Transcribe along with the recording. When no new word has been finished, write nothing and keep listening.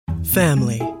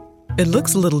Family. It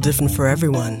looks a little different for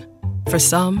everyone. For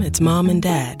some, it's mom and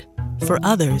dad. For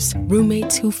others,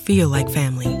 roommates who feel like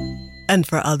family. And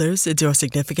for others, it's your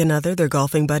significant other, their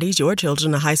golfing buddies, your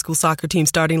children, a high school soccer team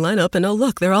starting lineup, and oh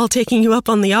look, they're all taking you up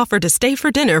on the offer to stay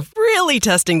for dinner, really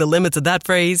testing the limits of that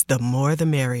phrase, the more the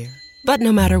merrier. But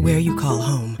no matter where you call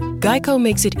home, Geico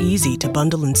makes it easy to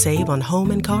bundle and save on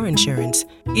home and car insurance.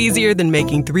 Easier than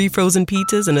making 3 frozen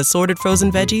pizzas and assorted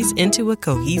frozen veggies into a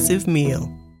cohesive meal.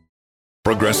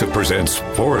 Progressive presents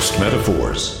Forced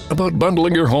Metaphors about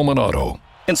bundling your home and auto.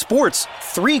 In sports,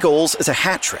 3 goals is a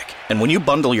hat trick. And when you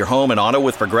bundle your home and auto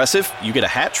with Progressive, you get a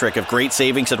hat trick of great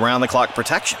savings and round-the-clock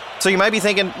protection. So you might be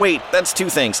thinking, wait, that's 2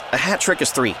 things. A hat trick is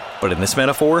 3. But in this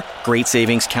metaphor, great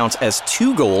savings counts as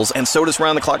 2 goals, and so does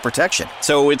round-the-clock protection.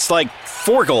 So it's like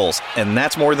 4 goals, and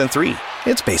that's more than 3.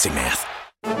 It's basic math.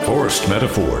 Forced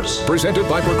Metaphors, presented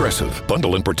by Progressive.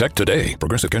 Bundle and protect today.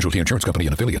 Progressive Casualty Insurance Company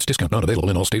and affiliates. Discount not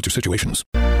available in all states or situations.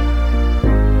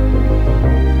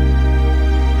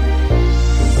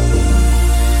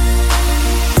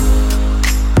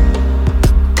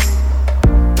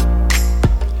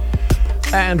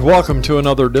 And welcome to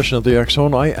another edition of the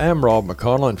X-Zone. I am Rob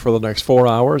McConnell, and for the next 4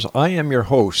 hours, I am your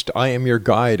host. I am your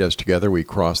guide as together we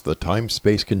cross the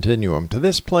time-space continuum to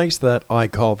this place that I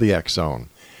call the X-Zone.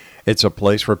 It's a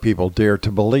place where people dare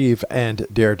to believe and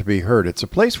dare to be heard. It's a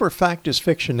place where fact is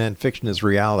fiction and fiction is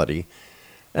reality.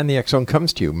 And the X-Zone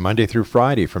comes to you Monday through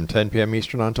Friday from 10 p.m.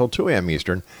 Eastern until 2 a.m.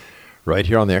 Eastern, right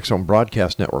here on the X-Zone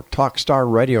Broadcast Network, Talkstar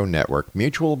Radio Network,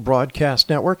 Mutual Broadcast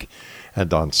Network,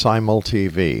 and on Simul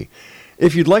TV.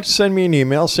 If you'd like to send me an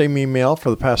email, same email for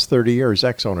the past 30 years,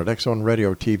 X-Zone at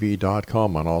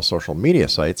xzoneradiotv.com on all social media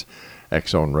sites,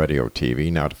 X-Zone Radio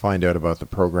TV. Now, to find out about the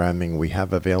programming we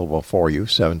have available for you,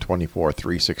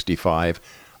 7/24/365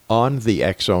 on the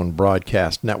X-Zone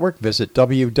Broadcast Network, visit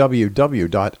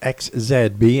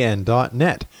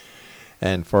www.xzbn.net.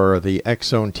 And for the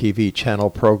X-Zone TV channel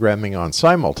programming on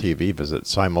Simul TV, visit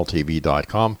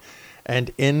simultv.com.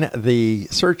 And in the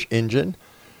search engine,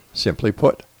 simply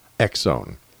put,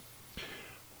 X-Zone.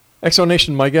 X-Zone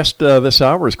Nation, my guest this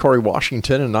hour is Corey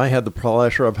Washington, and I had the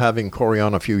pleasure of having Corey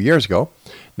on a few years ago.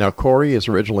 Now, Corey is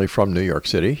originally from New York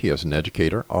City. He is an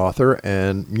educator, author,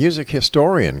 and music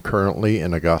historian currently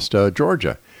in Augusta,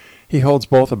 Georgia. He holds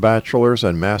both a bachelor's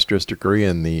and master's degree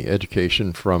in the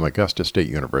education from Augusta State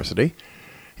University.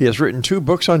 He has written 2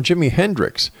 books on Jimi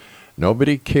Hendrix,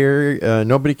 Nobody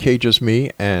Cages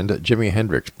Me, and Jimi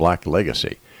Hendrix, Black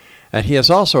Legacy. And he has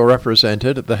also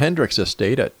represented the Hendrix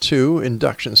estate at 2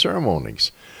 induction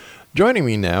ceremonies. Joining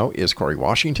me now is Corey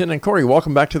Washington. And Corey,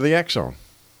 welcome back to the X-Zone.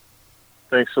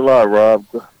 Thanks a lot, Rob.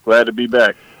 Glad to be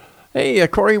back. Hey,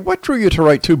 Corey, what drew you to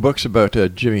write 2 books about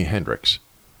Jimi Hendrix?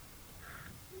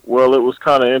 Well, it was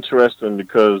kind of interesting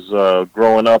because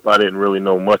growing up, I didn't really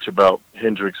know much about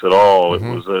Hendrix at all. Mm-hmm.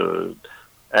 It was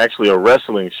actually a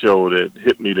wrestling show that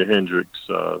hit me to Hendrix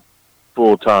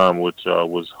full-time, which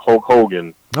was Hulk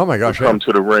Hogan. Oh, my gosh. Come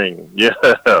to the ring. Yeah,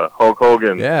 Hulk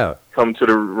Hogan. Yeah. Come to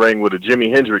the ring with a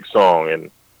Jimi Hendrix song. And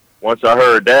once I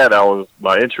heard that,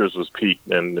 my interest was piqued.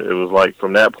 And it was like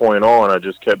from that point on, I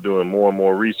just kept doing more and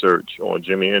more research on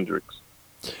Jimi Hendrix.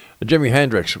 Jimi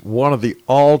Hendrix, one of the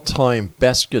all-time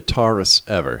best guitarists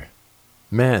ever.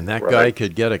 Man, that guy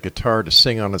could get a guitar to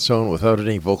sing on its own without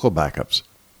any vocal backups.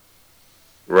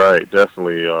 Right,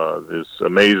 definitely. It's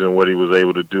amazing what he was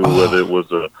able to do, whether it was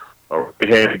a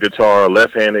right-handed guitar, a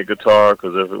left-handed guitar,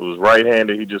 because if it was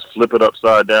right-handed, he'd just flip it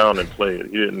upside down and play it.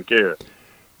 He didn't care.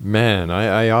 Man,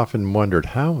 I often wondered,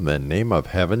 how in the name of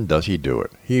heaven does he do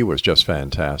it? He was just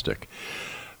fantastic.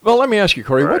 Well, let me ask you,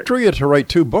 Corey, what drew you to write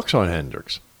 2 books on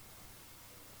Hendrix?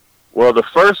 Well, the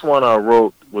first one I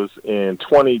wrote was in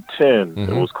 2010.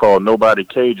 Mm-hmm. It was called Nobody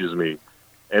Cages Me.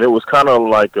 And it was kind of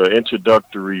like an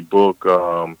introductory book.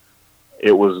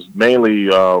 It was mainly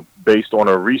based on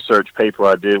a research paper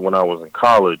I did when I was in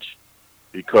college,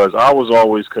 because I was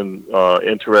always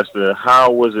interested in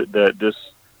how was it that this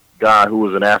guy who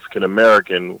was an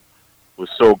African-American was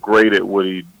so great at what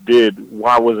he did.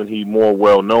 Why wasn't he more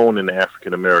well-known in the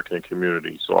African-American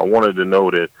community? So I wanted to know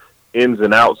the ins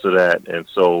and outs of that. And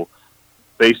so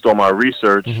based on my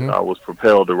research, I was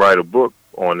propelled to write a book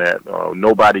on that,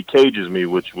 Nobody Cages Me,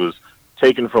 which was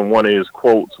taken from one of his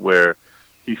quotes where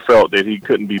he felt that he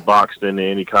couldn't be boxed into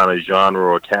any kind of genre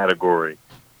or category.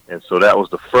 And so that was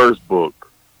the first book.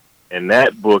 And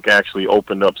that book actually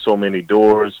opened up so many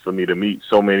doors for me to meet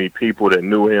so many people that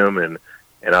knew him. And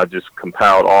I just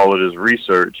compiled all of this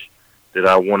research that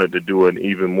I wanted to do an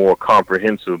even more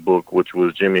comprehensive book, which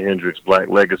was Jimi Hendrix, Black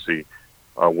Legacy,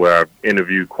 where I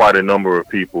interviewed quite a number of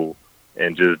people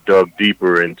and just dug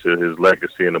deeper into his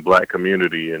legacy in the black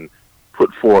community and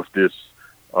put forth this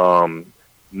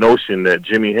notion that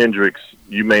Jimi Hendrix,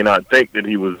 you may not think that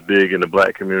he was big in the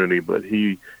black community, but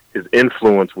his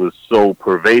influence was so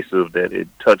pervasive that it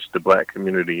touched the black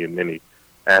community in many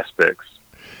aspects.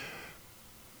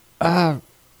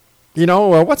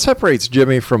 What separates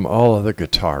Jimi from all other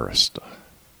guitarists?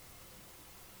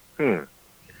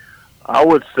 I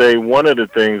would say one of the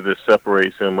things that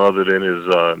separates him, other than his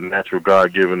natural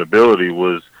God-given ability,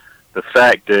 was the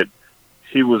fact that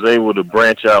he was able to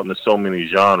branch out into so many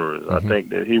genres. I think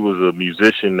that he was a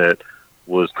musician that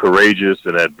was courageous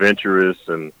and adventurous,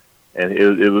 and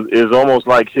it was almost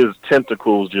like his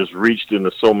tentacles just reached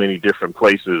into so many different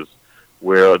places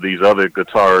where these other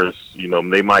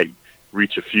guitarists, they might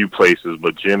reach a few places,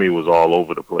 but Jimi was all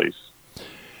over the place.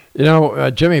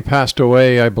 Jimi passed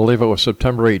away, I believe it was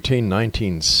September 18,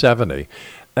 1970,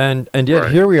 and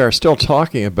yet Here we are still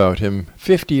talking about him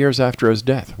 50 years after his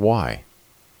death. Why?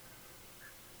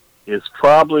 It's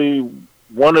probably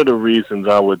one of the reasons,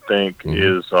 I would think,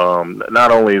 is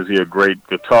not only is he a great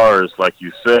guitarist, like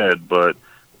you said, but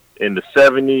in the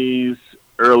 70s,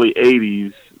 early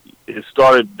 80s,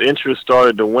 the interest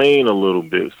started to wane a little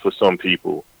bit for some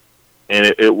people. And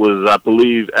it was, I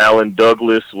believe, Alan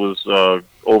Douglas was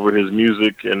over his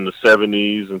music in the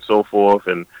 70s and so forth,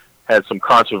 and had some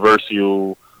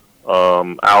controversial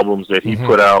albums that he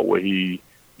put out where he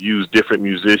used different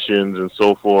musicians and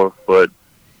so forth. But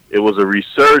it was a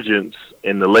resurgence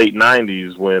in the late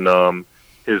 90s when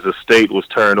his estate was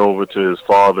turned over to his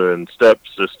father and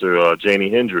stepsister,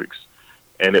 Jimi Hendrix.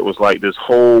 And it was like this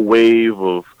whole wave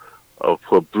of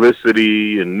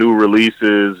publicity and new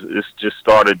releases. It just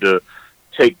started to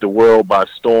take the world by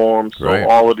storm. So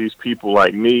all of these people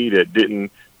like me that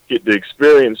didn't get to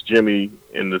experience Jimi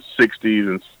in the 60s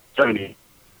and 70s,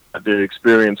 did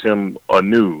experience him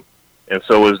anew. And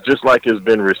so it's just like it's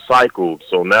been recycled.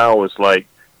 So now it's like,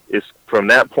 it's from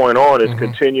that point on, it's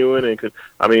continuing. And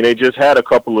they just had a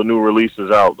couple of new releases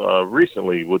out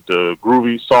recently with the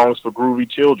Groovy Songs for Groovy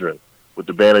Children with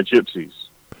the band of Gypsies.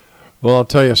 Well, I'll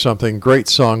tell you something. Great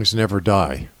songs never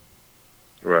die.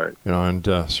 Right. And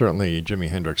certainly Jimi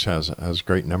Hendrix has a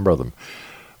great number of them.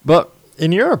 But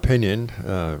in your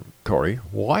opinion, Corey,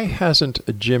 why hasn't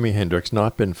Jimi Hendrix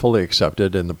not been fully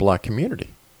accepted in the black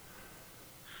community?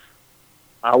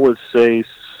 I would say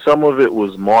some of it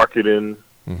was marketing.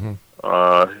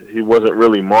 He wasn't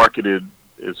really marketed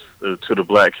to the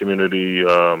black community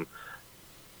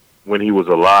when he was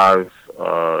alive.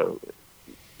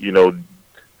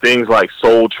 Things like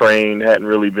Soul Train hadn't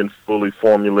really been fully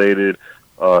formulated.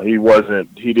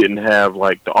 He didn't have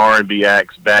like the R&B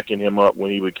acts backing him up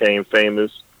when he became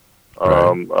famous.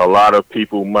 A lot of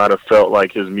people might have felt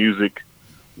like his music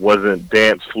wasn't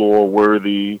dance floor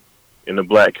worthy in the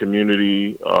black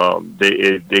community.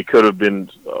 They could have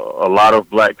been, a lot of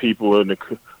black people in the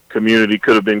community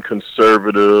could have been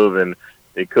conservative, and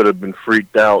they could have been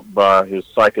freaked out by his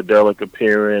psychedelic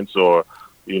appearance, or,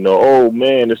 oh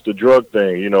man, it's the drug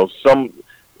thing.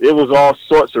 It was all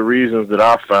sorts of reasons that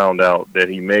I found out that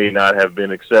he may not have been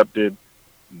accepted.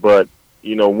 But,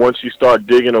 once you start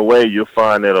digging away, you'll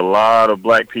find that a lot of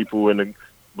black people in the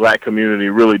black community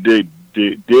really did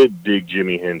dig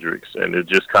Jimi Hendrix. And it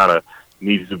just kind of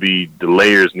the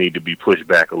layers need to be pushed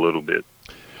back a little bit.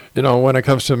 When it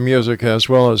comes to music as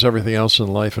well as everything else in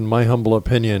life, in my humble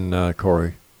opinion,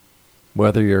 Corey,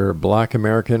 whether you're black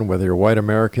American, whether you're white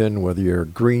American, whether you're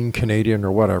green Canadian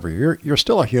or whatever, you're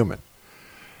still a human.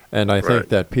 And I think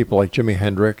that people like Jimi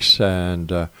Hendrix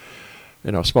and,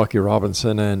 Smokey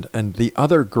Robinson and the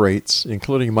other greats,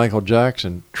 including Michael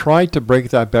Jackson, tried to break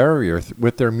that barrier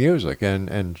with their music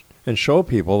and show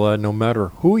people that no matter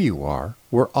who you are,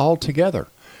 we're all together.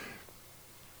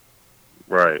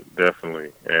 Right,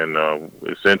 definitely. And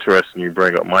it's interesting you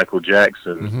bring up Michael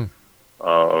Jackson,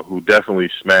 who definitely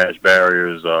smashed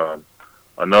barriers.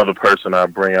 Another person I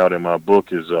bring out in my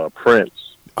book is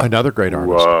Prince. Another great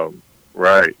artist.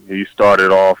 Right. He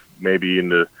started off maybe in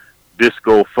the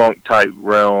disco funk type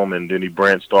realm, and then he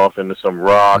branched off into some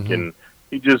rock, and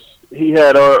he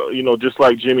had, just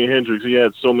like Jimi Hendrix, he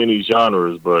had so many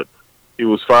genres, but he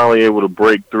was finally able to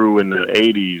break through in the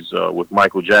 80s with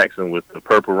Michael Jackson with the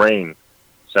Purple Rain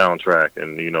soundtrack.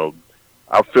 And,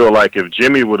 I feel like if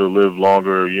Jimi would have lived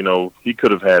longer, he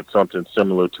could have had something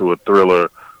similar to a Thriller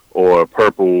or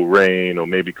Purple Rain, or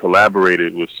maybe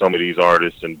collaborated with some of these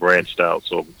artists and branched out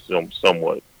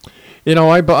somewhat.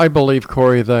 I believe,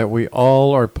 Corey, that we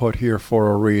all are put here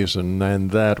for a reason,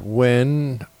 and that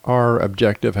when our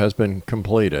objective has been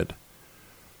completed,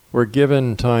 we're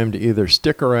given time to either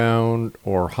stick around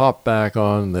or hop back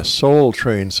on the soul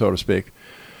train, so to speak,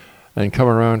 and come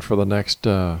around for the next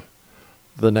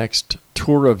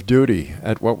tour of duty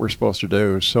at what we're supposed to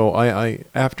do. So I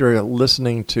after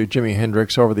listening to Jimi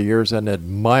Hendrix over the years and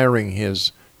admiring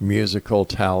his musical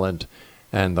talent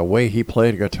and the way he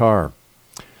played guitar,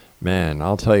 man,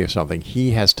 I'll tell you something.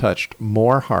 He has touched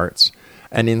more hearts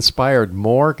and inspired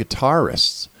more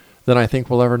guitarists than I think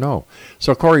we'll ever know.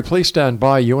 So, Corey, please stand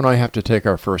by. You and I have to take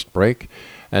our first break.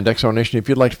 And Exo Nation, if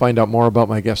you'd like to find out more about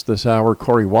my guest this hour,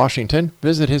 Corey Washington,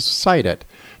 visit his site at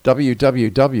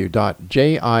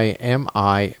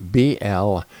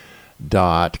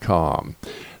www.jimibl.com.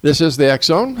 This is the X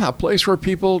Zone, a place where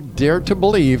people dare to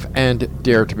believe and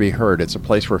dare to be heard. It's a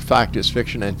place where fact is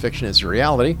fiction and fiction is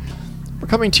reality. We're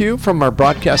coming to you from our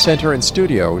broadcast center and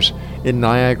studios in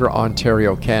Niagara,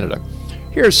 Ontario, Canada.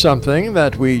 Here's something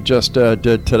that we just did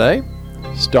today.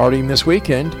 Starting this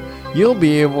weekend, you'll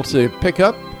be able to pick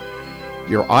up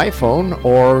your iPhone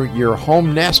or your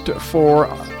home Nest for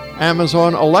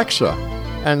Amazon Alexa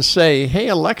and say, "Hey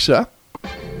Alexa,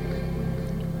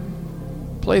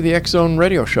 play the X Zone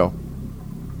radio show."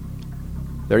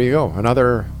 There you go.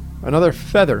 Another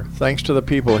feather thanks to the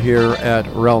people here at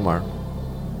Relmar.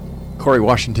 Corey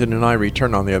Washington and I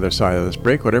return on the other side of this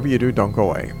break. Whatever you do, don't go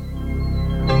away.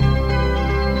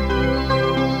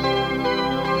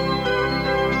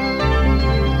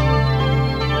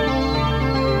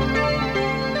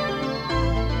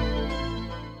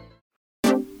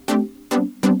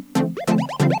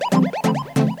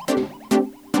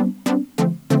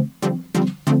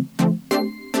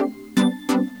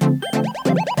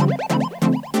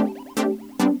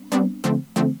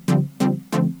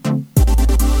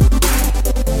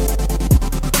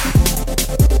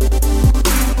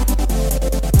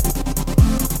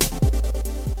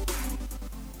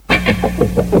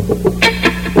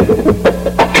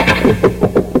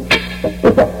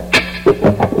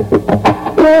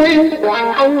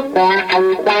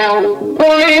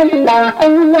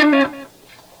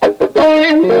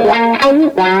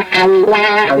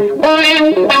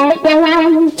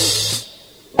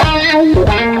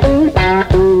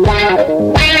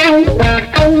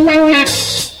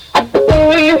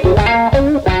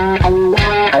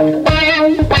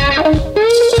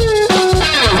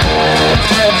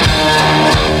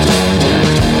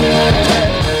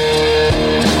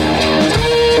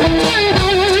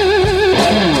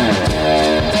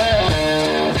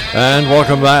 And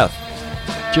welcome back.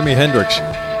 Jimi Hendrix,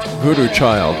 Voodoo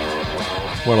Child,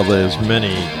 one of his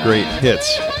many great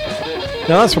hits.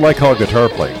 Now that's what I call guitar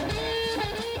playing.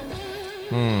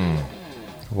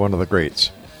 One of the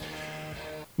greats.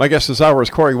 My guest this hour is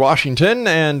Corey Washington,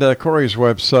 and Corey's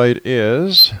website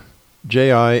is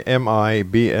jimibl.com.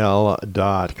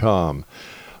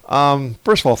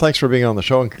 First of all, thanks for being on the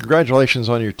show, and congratulations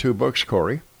on your 2 books,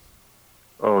 Corey.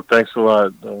 Oh, thanks a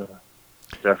lot.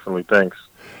 Definitely, thanks.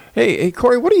 Hey,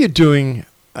 Corey, what are you doing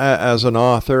as an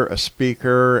author, a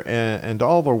speaker, and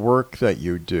all the work that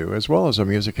you do, as well as a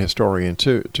music historian,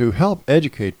 to help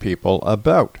educate people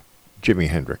about Jimi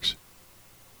Hendrix?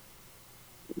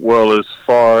 Well, as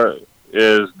far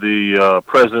as the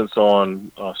presence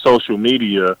on social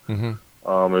media,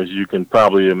 as you can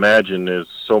probably imagine, there's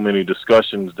so many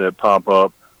discussions that pop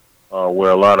up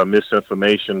where a lot of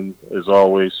misinformation is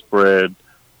always spread.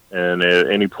 And at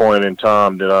any point in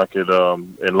time that I could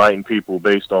enlighten people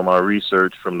based on my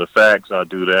research from the facts, I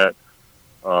do that,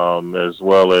 as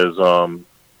well as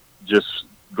just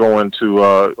going to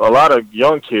a lot of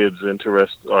young kids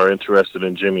are interested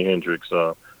in Jimi Hendrix.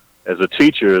 As a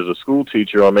teacher, as a school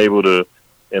teacher, I'm able to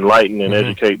enlighten and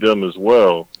educate them as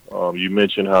well. You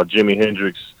mentioned how Jimi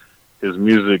Hendrix, his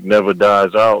music never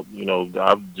dies out. You know,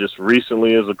 I've just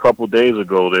recently, as a couple days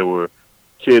ago, there were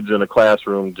kids in a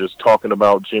classroom just talking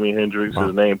about Jimi Hendrix. Wow.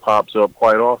 His name pops up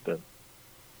quite often.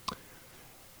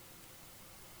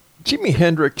 Jimi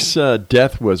Hendrix's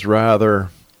death was rather,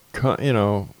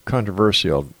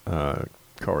 controversial,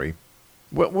 Corey.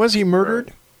 Was he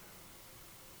murdered?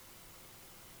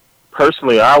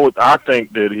 Personally, I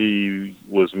think that he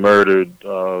was murdered.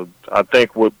 I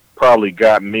think what probably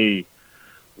got me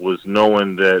was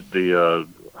knowing that the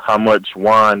how much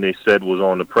wine they said was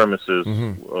on the premises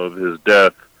of his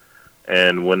death,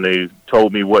 and when they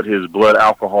told me what his blood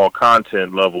alcohol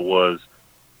content level was,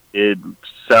 it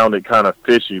sounded kind of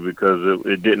fishy because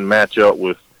it didn't match up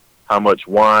with how much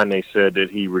wine they said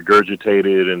that he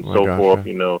regurgitated and forth,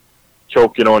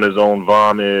 choking on his own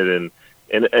vomit,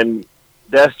 and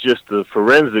that's just the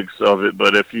forensics of it.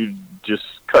 But if you just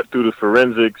cut through the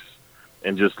forensics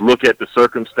and just look at the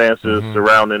circumstances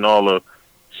surrounding all the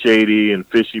shady and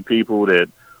fishy people that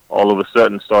all of a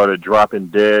sudden started dropping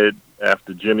dead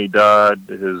after Jimmy died,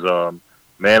 his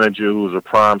manager, who was a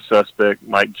prime suspect,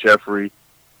 Mike Jeffrey,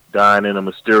 dying in a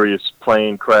mysterious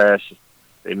plane crash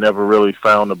They never really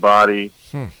found the body.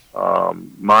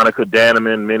 Monica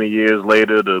Danneman, many years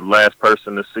later, the last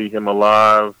person to see him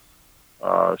alive,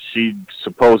 she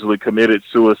supposedly committed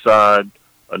suicide.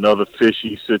 Another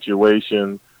fishy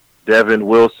situation. Devin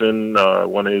Wilson,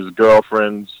 one of his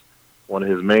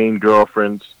main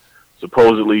girlfriends,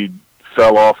 supposedly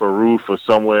fell off a roof or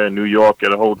somewhere in New York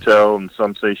at a hotel, and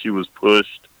some say she was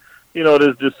pushed.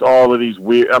 There's just all of these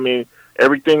weird,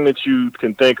 everything that you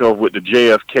can think of with the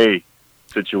JFK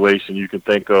situation, you can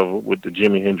think of with the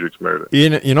Jimi Hendrix murder.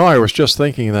 I was just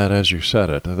thinking that as you said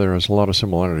it. There is a lot of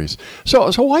similarities. So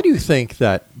why do you think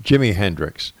that Jimi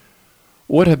Hendrix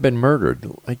would have been murdered?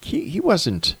 Like he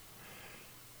wasn't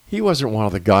one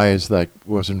of the guys that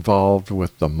was involved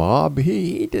with the mob.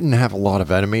 He didn't have a lot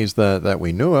of enemies that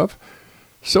we knew of.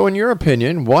 So in your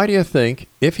opinion, why do you think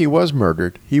if he was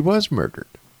murdered, he was murdered?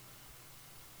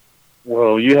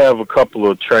 Well, you have a couple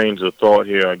of trains of thought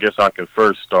here. I guess I can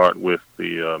first start with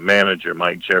the manager,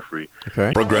 Mike Jeffrey.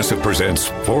 Okay. Progressive presents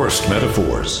Forced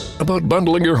Metaphors about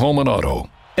bundling your home and auto.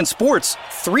 In sports,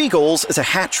 3 goals is a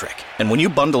hat trick. And when you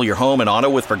bundle your home and auto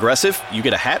with Progressive, you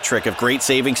get a hat trick of great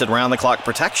savings and round-the-clock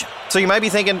protection. So you might be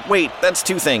thinking, wait, that's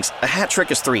 2 things. A hat trick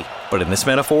is 3. But in this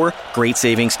metaphor, great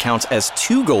savings counts as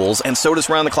 2 goals, and so does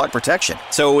round-the-clock protection.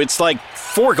 So it's like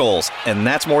 4 goals, and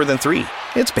that's more than 3.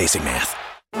 It's basic math.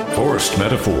 Forced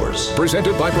Metaphors,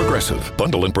 presented by Progressive.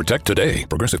 Bundle and protect today.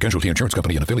 Progressive Casualty Insurance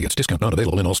Company and affiliates. Discount not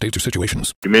available in all states or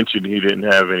situations. You mentioned he didn't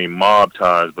have any mob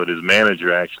ties, but his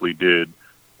manager actually did.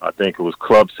 I think it was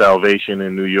Club Salvation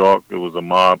in New York. It was a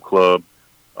mob club.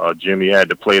 Jimi had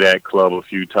to play that club a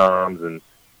few times and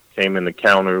came in the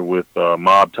counter with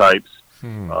mob types.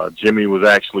 Jimi was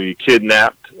actually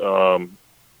kidnapped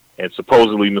and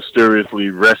supposedly mysteriously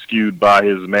rescued by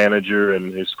his manager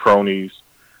and his cronies.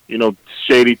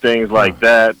 Shady things like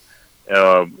that.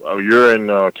 You're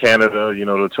in Canada,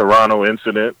 the Toronto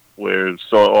incident, where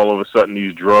all of a sudden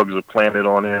these drugs are planted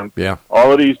on him. Yeah.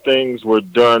 All of these things were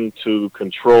done to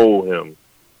control him,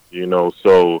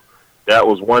 so that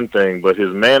was one thing. But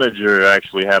his manager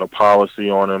actually had a policy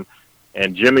on him,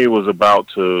 and Jimi was about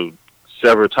to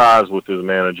sever ties with his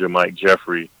manager, Mike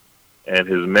Jeffrey, and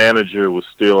his manager was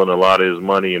stealing a lot of his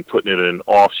money and putting it in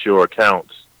offshore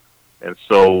accounts. And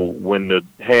so when the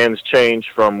hands changed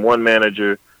from one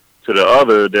manager to the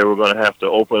other, they were going to have to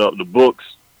open up the books,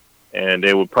 and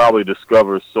they would probably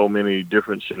discover so many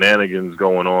different shenanigans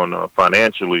going on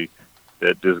financially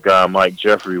that this guy, Mike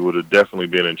Jeffrey, would have definitely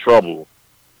been in trouble.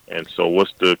 And so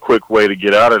what's the quick way to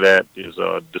get out of that is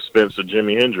dispense of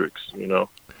Jimi Hendrix,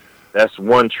 That's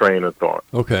one train of thought.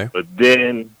 Okay. But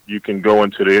then you can go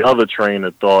into the other train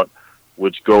of thought,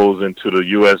 which goes into the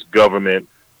U.S. government,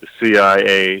 the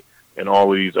CIA, and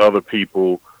all of these other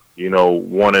people,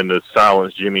 wanting to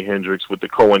silence Jimi Hendrix with the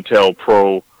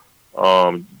COINTELPRO.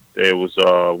 There was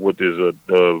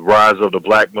the rise of the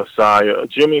Black Messiah.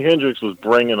 Jimi Hendrix was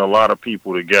bringing a lot of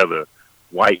people together,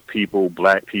 white people,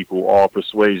 black people, all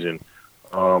persuasion.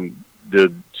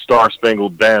 The Star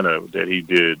Spangled Banner that he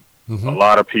did, a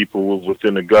lot of people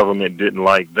within the government didn't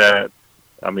like that.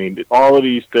 All of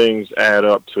these things add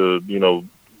up to,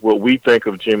 what we think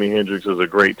of Jimi Hendrix as a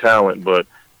great talent, but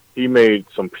he made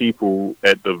some people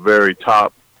at the very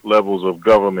top levels of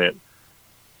government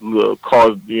look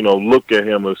at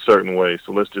him a certain way.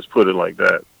 So let's just put it like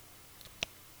that.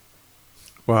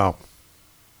 Wow.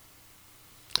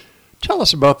 Tell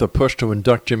us about the push to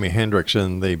induct Jimi Hendrix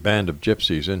and the Band of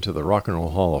Gypsies into the Rock and Roll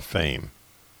Hall of Fame.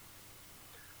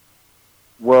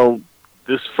 Well,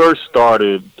 this first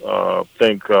started,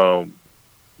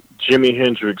 Jimi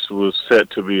Hendrix was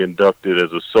set to be inducted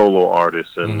as a solo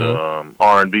artist in the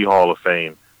R&B Hall of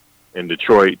Fame in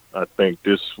Detroit. I think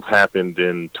this happened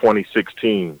in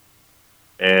 2016.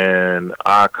 And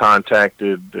I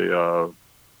contacted the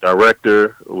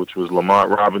director, which was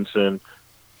Lamont Robinson,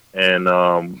 and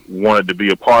wanted to be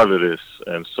a part of this.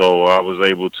 And so I was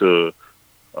able to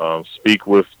speak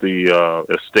with the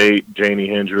estate, Jimi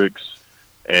Hendrix,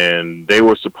 and they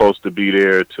were supposed to be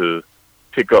there to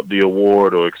pick up the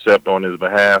award or accept on his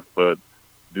behalf, but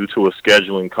due to a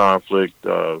scheduling conflict,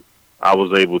 I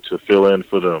was able to fill in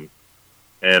for them.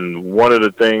 And one of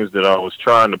the things that I was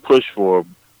trying to push for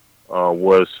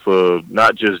was for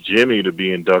not just Jimi to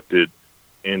be inducted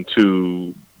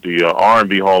into the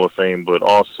R&B Hall of Fame, but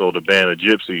also the Band of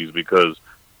Gypsies, because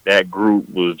that group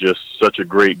was just such a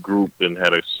great group and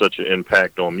had such an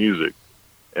impact on music.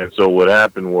 And so what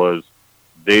happened was,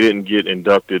 they didn't get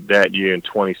inducted that year in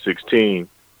 2016,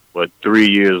 but 3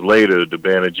 years later, the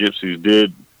Band of Gypsies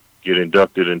did get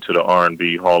inducted into the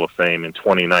R&B Hall of Fame in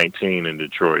 2019 in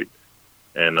Detroit.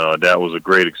 And that was a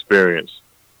great experience.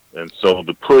 And so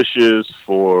the push is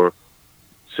for,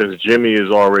 since Jimi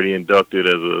is already inducted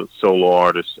as a solo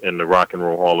artist in the Rock and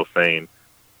Roll Hall of Fame,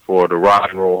 for the Rock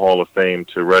and Roll Hall of Fame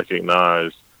to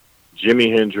recognize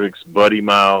Jimi Hendrix, Buddy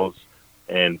Miles,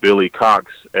 and Billy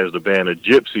Cox as the band of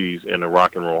Gypsies in the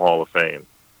Rock and Roll Hall of Fame,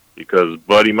 because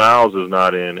Buddy Miles is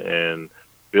not in and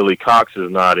Billy Cox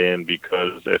is not in,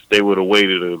 because if they would have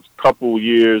waited a couple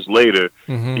years later,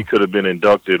 he could have been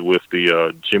inducted with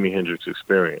the Jimi Hendrix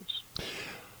Experience.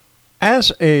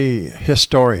 As a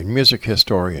historian, music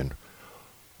historian,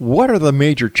 what are the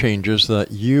major changes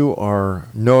that you are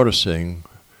noticing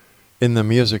in the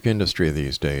music industry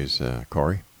these days,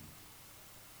 Corey?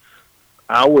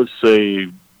 I would say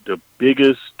the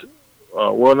biggest,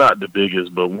 well, not the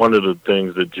biggest, but one of the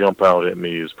things that jump out at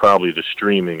me is probably the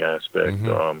streaming aspect.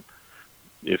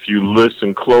 If you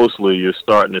listen closely, you're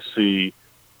starting to see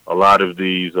a lot of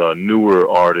these newer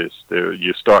artists.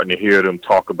 You're starting to hear them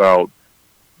talk about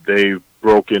they've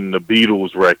broken the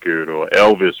Beatles record or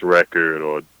Elvis record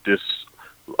or this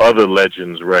other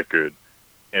legend's record.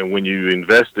 And when you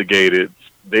investigate it,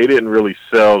 they didn't really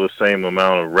sell the same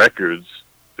amount of records,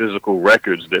 physical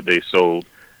records that they sold.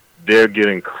 They're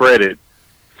getting credit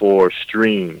for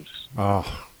streams.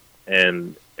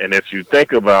 And if you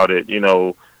think about it, you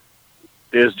know,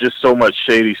 there's just so much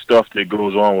shady stuff that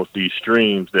goes on with these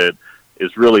streams that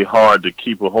it's really hard to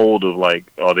keep a hold of, like,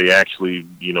 are they actually,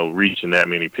 you know, reaching that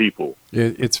many people?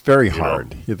 It's very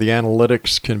hard. The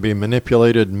analytics can be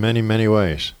manipulated in many, many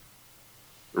ways.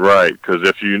 Right, because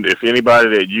if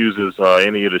anybody that uses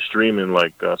any of the streaming,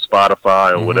 like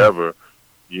Spotify or whatever,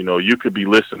 you know, you could be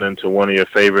listening to one of your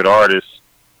favorite artists,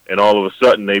 and all of a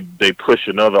sudden they push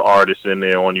another artist in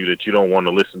there on you that you don't want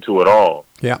to listen to at all.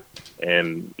 Yeah.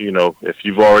 And, you know, if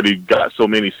you've already got so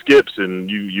many skips, and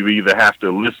you either have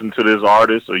to listen to this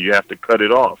artist or you have to cut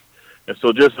it off. And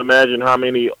so just imagine how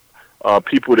many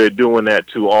people they're doing that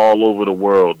to all over the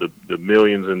world, the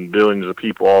millions and billions of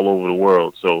people all over the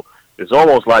world. So it's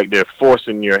almost like they're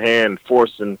forcing your hand,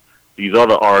 forcing these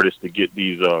other artists to get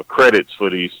these credits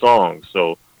for these songs.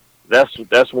 So that's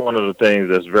one of the things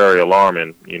that's very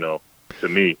alarming, you know, to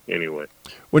me anyway.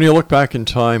 When you look back in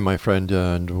time, my friend,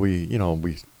 and we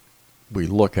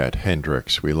look at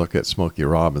Hendrix, we look at Smokey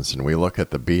Robinson, we look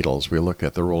at the Beatles, we look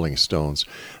at the Rolling Stones.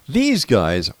 These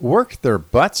guys worked their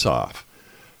butts off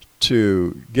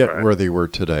to get where they were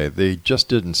today. They just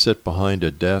didn't sit behind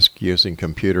a desk using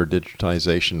computer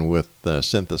digitization with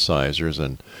synthesizers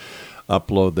and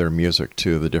upload their music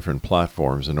to the different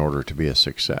platforms in order to be a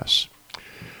success.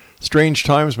 Strange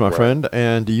times, my friend,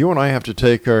 and you and I have to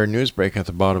take our news break at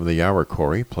the bottom of the hour,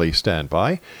 Corey. Please stand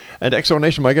by. And X Zone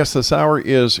Nation, my guest this hour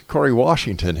is Corey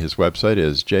Washington. His website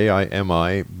is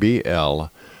jimibl.com.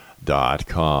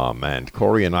 And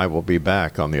Corey and I will be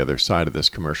back on the other side of this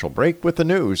commercial break with the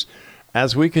news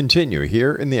as we continue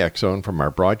here in the X Zone from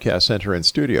our broadcast center and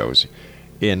studios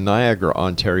in Niagara,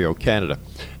 Ontario, Canada.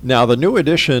 Now, the new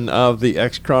edition of the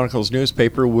X Chronicles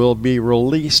newspaper will be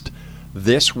released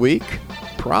this week,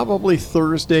 probably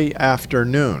Thursday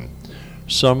afternoon.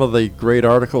 Some of the great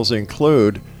articles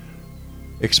include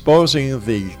exposing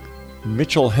the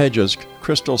Mitchell Hedges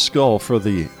crystal skull for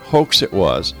the hoax it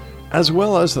was, as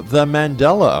well as the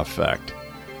Mandela effect.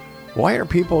 Why are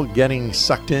people getting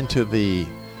sucked into the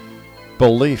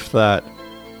belief that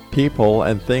people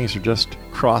and things are just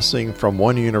crossing from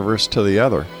one universe to the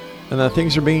other, and that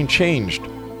things are being changed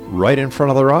right in front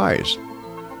of their eyes?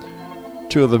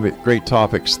 Two of the great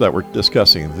topics that we're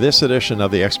discussing this edition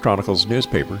of the X Chronicles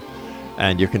newspaper,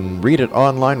 and you can read it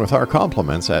online with our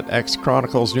compliments at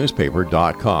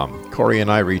xchroniclesnewspaper.com. Corey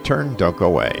and I return. Don't go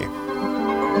away.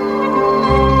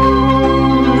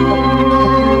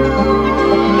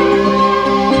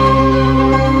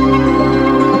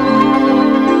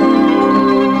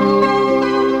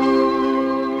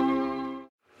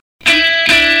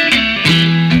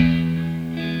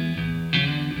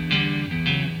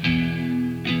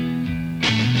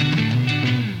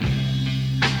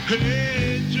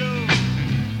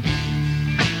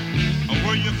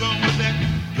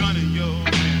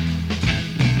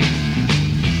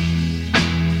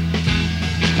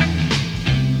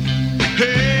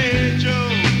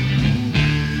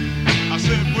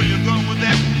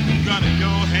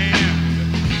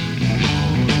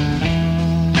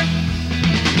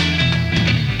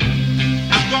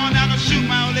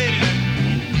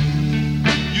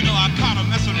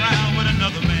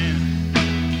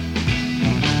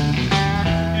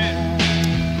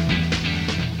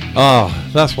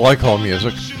 That's what I call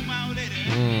music.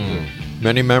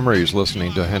 Many memories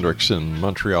listening to Hendrix in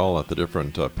Montreal at the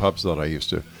different pubs that I used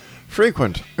to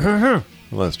frequent.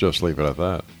 Let's just leave it at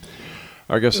that.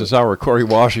 Our guest this hour, Corey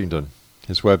Washington.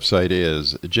 His website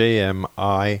is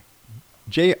jimibl.com.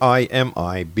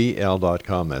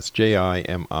 JIMIBL.com. That's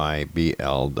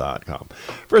JIMIBL.com.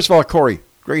 First of all, Corey,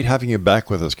 great having you back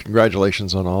with us.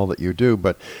 Congratulations on all that you do.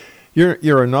 But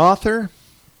you're an author,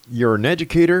 you're an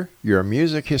educator, you're a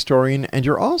music historian, and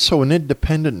you're also an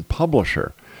independent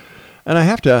publisher. And I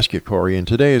have to ask you, Corey, in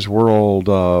today's world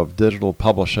of digital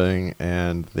publishing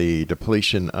and the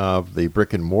depletion of the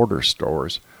brick and mortar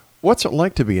stores, what's it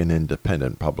like to be an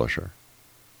independent publisher?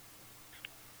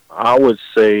 I would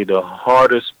say the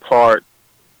hardest part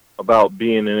about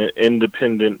being an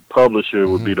independent publisher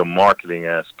would be the marketing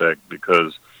aspect,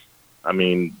 because, I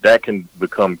mean, that can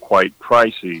become quite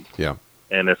pricey. Yeah.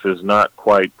 And if it's not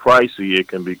quite pricey, it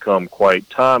can become quite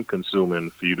time-consuming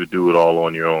for you to do it all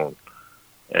on your own.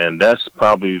 And that's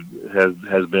probably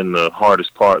has been the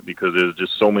hardest part, because there's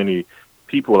just so many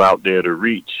people out there to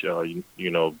reach,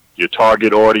 you know, your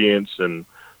target audience. And,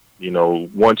 you know,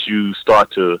 once you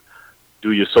start to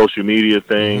do your social media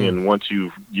thing, and once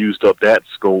you've used up that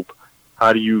scope,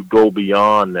 how do you go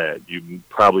beyond that? You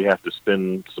probably have to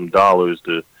spend some dollars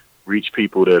to reach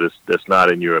people that's not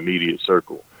in your immediate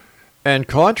circle. And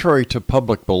contrary to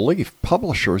public belief,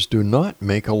 publishers do not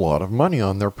make a lot of money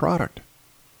on their product.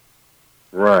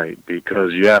 Right,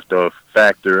 because you have to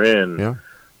factor in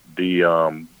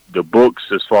the books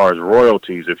as far as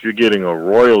royalties. If you're getting a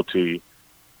royalty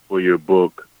for your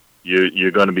book,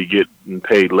 you're going to be getting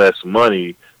paid less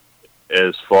money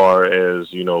as far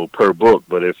as, you know, per book.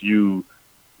 But if you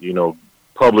know,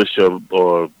 publish or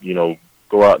you know,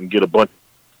 go out and get a bunch,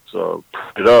 print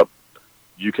it up,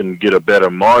 you can get a better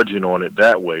margin on it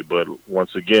that way. But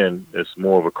once again, it's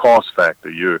more of a cost factor.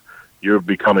 You're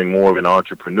becoming more of an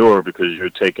entrepreneur because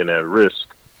you're taking that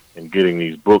risk and getting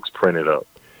these books printed up.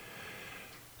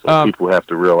 So people have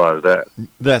to realize that.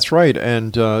 That's right.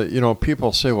 And, you know,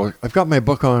 people say, well, I've got my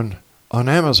book on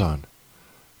Amazon.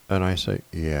 And I say,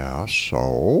 yeah,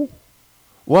 so?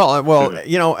 Well,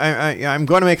 you know, I'm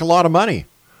going to make a lot of money.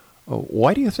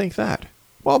 Why do you think that?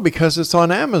 Well, because it's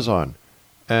on Amazon.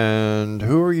 And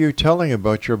who are you telling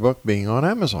about your book being on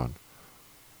Amazon?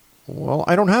 Well,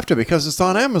 I don't have to, because it's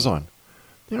on Amazon.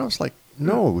 You know, it's like,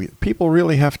 no, people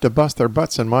really have to bust their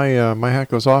butts, and my hat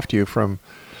goes off to you from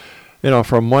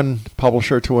one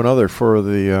publisher to another for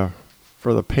the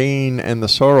pain and the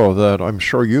sorrow that I'm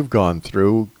sure you've gone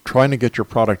through trying to get your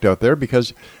product out there,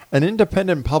 because an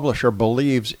independent publisher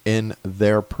believes in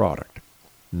their product.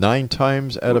 9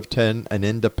 times out of 10, an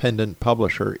independent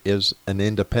publisher is an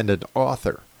independent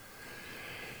author.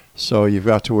 So you've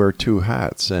got to wear 2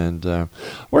 hats. And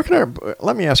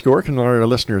let me ask you, where can our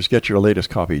listeners get your latest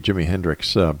copy, Jimi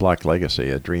Hendrix, Black Legacy,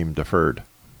 A Dream Deferred?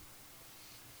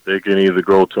 They can either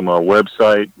go to my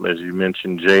website, as you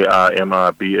mentioned,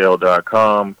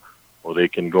 JIMIBL.com, or they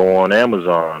can go on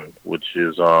Amazon, which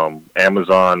is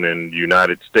Amazon in the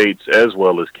United States as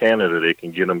well as Canada. They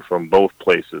can get them from both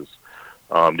places.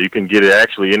 You can get it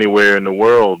actually anywhere in the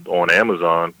world on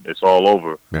Amazon. It's all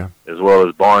over, as well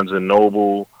as Barnes &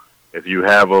 Noble. If you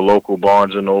have a local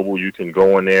Barnes & Noble, you can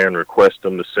go in there and request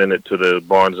them to send it to the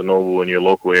Barnes & Noble in your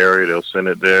local area. They'll send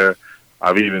it there.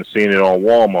 I've even seen it on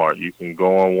Walmart. You can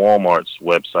go on Walmart's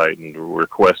website and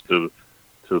request for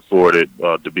it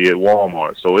to be at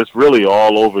Walmart. So it's really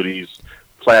all over these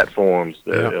platforms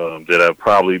that are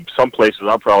probably, some places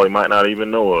I probably might not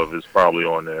even know of is probably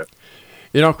on there.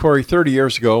 You know, Corey, 30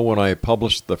 years ago when I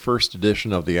published the first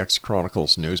edition of the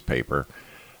X-Chronicles newspaper,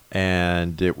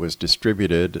 and it was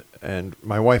distributed, and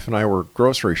my wife and I were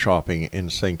grocery shopping in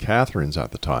St. Catharines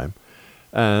at the time,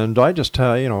 and I just,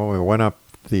 we went up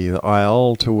the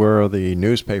aisle to where the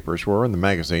newspapers were and the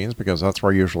magazines, because that's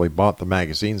where I usually bought the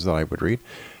magazines that I would read,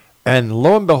 and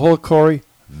lo and behold, Corey,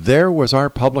 there was our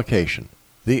publication,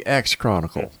 the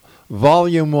X-Chronicles,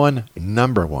 Volume 1,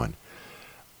 Number 1.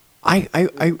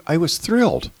 I was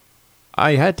thrilled.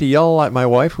 I had to yell at my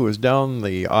wife, who was down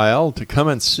the aisle, to come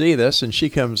and see this, and she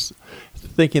comes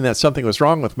thinking that something was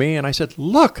wrong with me, and I said,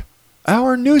 look,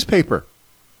 our newspaper.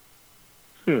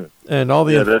 And all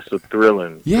the that's a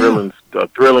thrilling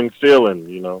feeling,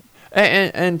 you know.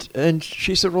 And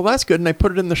she said, well, that's good, and I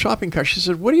put it in the shopping cart. She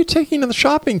said, what are you taking in the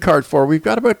shopping cart for? We've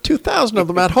got about 2,000 of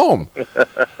them at home.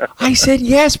 I said,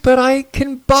 yes, but I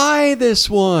can buy this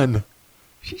one.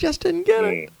 She just didn't get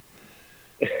it.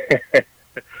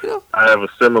 I have a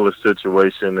similar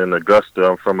situation in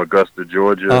Augusta. I'm from Augusta,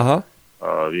 Georgia.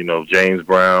 James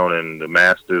Brown and the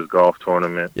Masters golf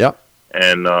tournament. Yep.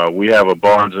 And we have a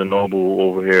Barnes & Noble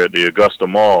over here at the Augusta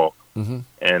Mall. And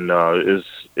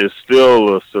it's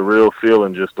still a surreal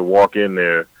feeling just to walk in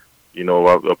there. You know,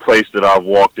 a place that I've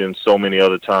walked in so many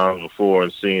other times before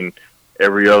and seen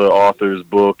every other author's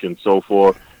book and so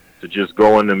forth, to just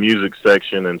go in the music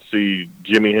section and see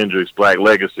Jimi Hendrix Black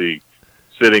Legacy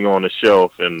sitting on the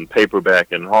shelf in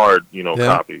paperback and hard,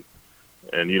 copy.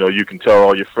 And, you can tell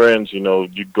all your friends,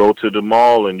 you go to the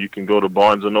mall and you can go to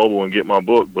Barnes & Noble and get my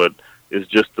book, but it's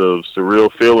just a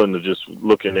surreal feeling of just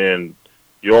looking in.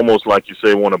 You almost, like you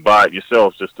say, want to buy it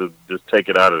yourself just to take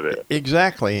it out of there.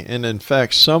 Exactly. And in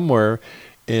fact, somewhere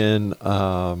in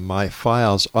my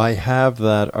files, I have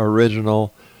that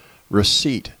original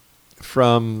receipt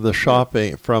from the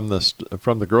shopping, from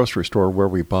the grocery store where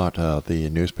we bought the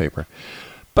newspaper.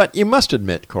 But you must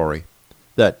admit, Corey,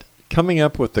 that coming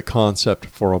up with the concept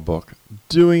for a book,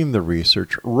 doing the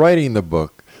research, writing the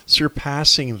book,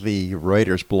 surpassing the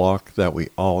writer's block that we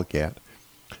all get,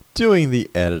 doing the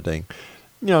editing,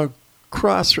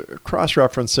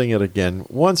 cross-referencing it again,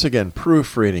 once again,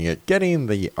 proofreading it, getting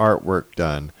the artwork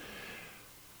done,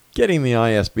 getting the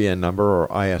ISBN number or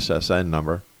ISSN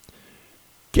number,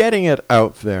 getting it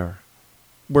out there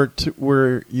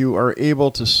where you are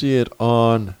able to see it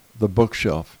on the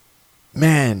bookshelf.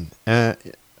 Man, I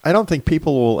don't think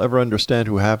people will ever understand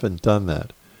who haven't done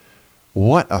that.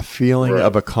 What a feeling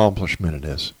of accomplishment it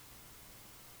is.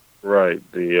 Right.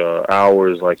 The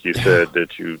hours, like you said,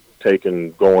 that you've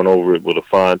taken going over it with a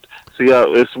font. See,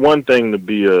 it's one thing to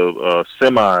be a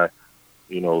semi,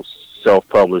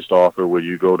 self-published author where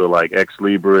you go to like Ex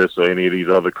Libris or any of these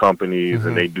other companies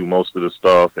and they do most of the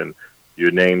stuff and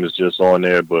your name is just on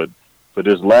there. But for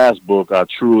this last book, I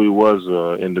truly was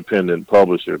an independent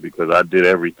publisher because I did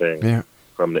everything. Yeah.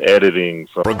 From the editing.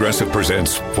 Progressive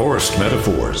presents Forced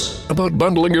Metaphors about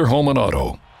bundling your home and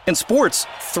auto. In sports,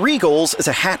 3 goals is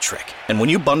a hat trick. And when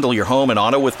you bundle your home and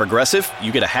auto with Progressive,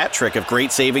 you get a hat trick of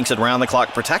great savings and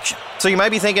round-the-clock protection. So you might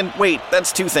be thinking, wait,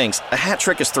 that's 2 things. A hat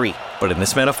trick is 3. But in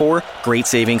this metaphor, great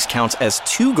savings counts as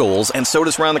 2 goals, and so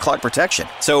does round-the-clock protection.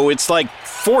 So it's like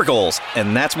 4 goals,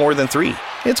 and that's more than 3.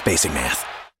 It's basic math.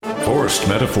 Forced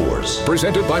Metaphors,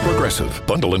 presented by Progressive.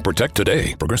 Bundle and protect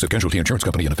today. Progressive Casualty Insurance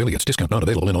Company and affiliates. Discount not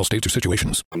available in all states or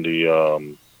situations.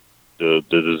 The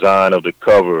design of the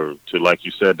cover to, like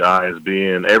you said, the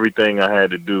ISBN, everything I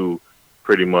had to do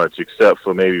pretty much except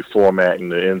for maybe formatting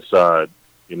the inside.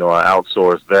 I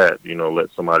outsourced that,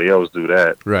 let somebody else do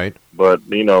that. Right. But,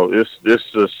 this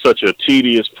is such a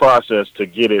tedious process to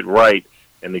get it right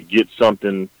and to get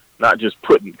something, not just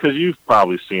putting, because you've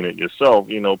probably seen it yourself,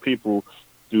 people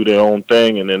do their own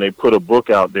thing and then they put a book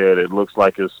out there that looks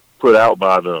like it's put out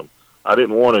by them. I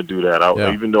didn't want to do that.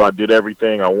 Even though I did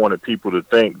everything, I wanted people to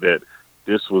think that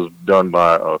this was done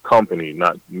by a company,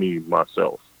 not me,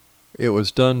 myself. It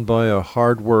was done by a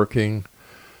hardworking,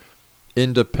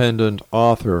 independent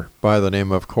author by the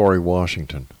name of Corey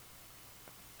Washington.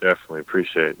 Definitely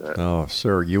appreciate that. Oh,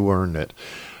 sir, you earned it.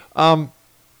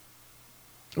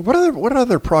 What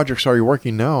other projects are you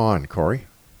working now on, Corey?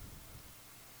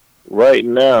 Right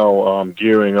now, I'm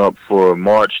gearing up for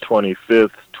March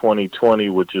 25th, 2020,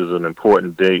 which is an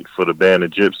important date for the Band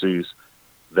of Gypsies.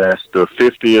 That's the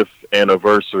 50th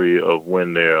anniversary of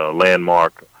when their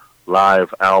landmark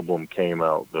live album came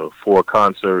out, the 4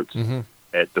 concerts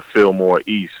at the Fillmore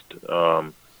East.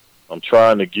 I'm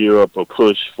trying to gear up a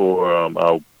push for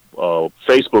our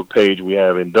Facebook page. We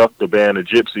have Induct the Band of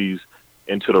Gypsies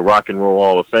into the Rock and Roll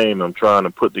Hall of Fame. I'm trying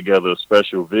to put together a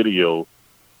special video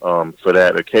for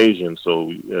that occasion.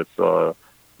 So if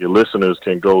your listeners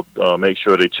can go make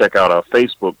sure they check out our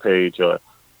Facebook page,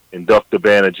 Induct the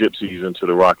Band of Gypsies into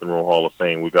the Rock and Roll Hall of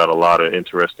Fame. We got a lot of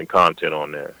interesting content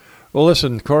on there. Well,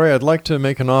 listen, Corey, I'd like to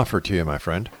make an offer to you, my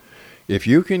friend. If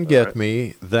you can get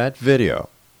me that video,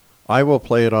 I will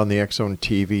play it on the X-Zone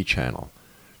TV channel.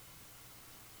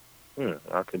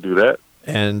 I can do that.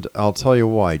 And I'll tell you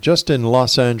why. Just in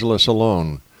Los Angeles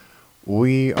alone,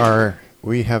 we have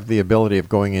the ability of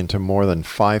going into more than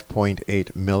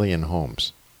 5.8 million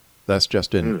homes. That's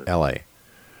just in L.A.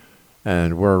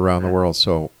 And we're around the world.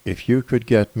 So if you could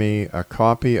get me a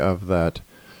copy of that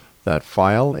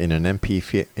file in an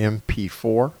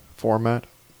MP4 format,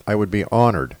 I would be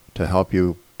honored to help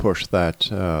you push that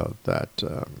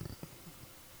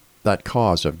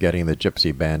cause of getting the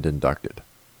Gypsy Band inducted.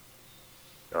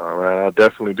 All right, I'll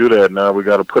definitely do that. Now we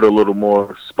got to put a little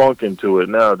more spunk into it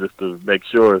now just to make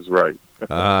sure it's right.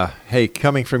 Hey,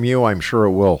 coming from you, I'm sure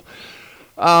it will.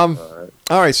 All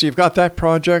right, so you've got that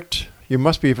project. You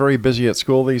must be very busy at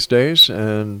school these days,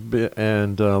 and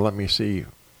let me see.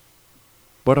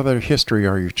 What other history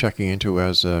are you checking into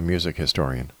as a music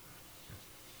historian?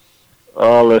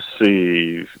 Let's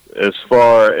see. As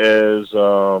far as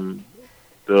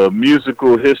the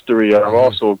musical history, I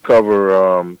also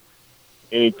cover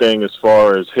anything as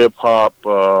far as hip-hop.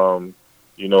 A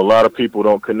lot of people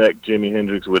don't connect Jimi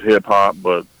Hendrix with hip-hop,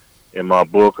 but in my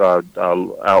book,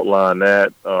 I'll outline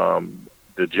that.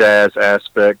 The jazz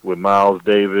aspect with Miles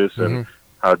Davis and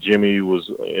how Jimi was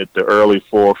at the early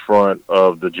forefront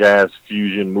of the jazz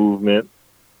fusion movement.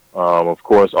 Of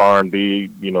course, R&B,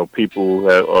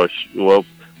 people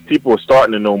people are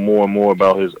starting to know more and more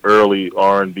about his early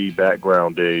R&B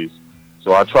background days.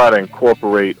 So I try to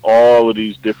incorporate all of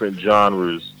these different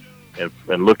genres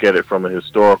and look at it from a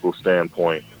historical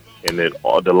standpoint, and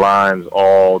the lines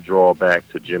all draw back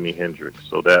to Jimi Hendrix.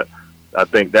 So that I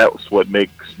think that's what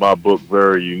makes my book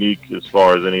very unique as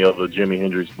far as any other Jimi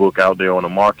Hendrix book out there on the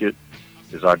market,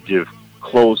 is I give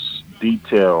close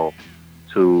detail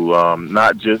to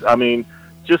not just,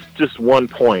 just one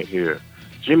point here.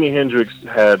 Jimi Hendrix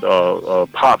had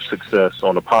pop success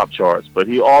on the pop charts, but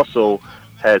he also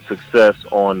had success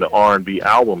on the R&B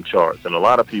album charts, and a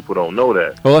lot of people don't know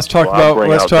that. Well, let's talk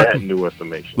that new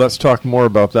information. Let's talk more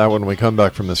about that when we come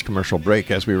back from this commercial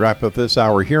break as we wrap up this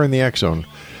hour here in the X Zone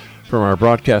from our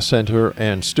broadcast center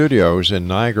and studios in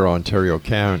Niagara, Ontario,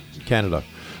 Canada.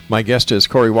 My guest is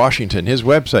Corey Washington. His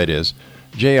website is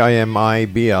jimibl.com.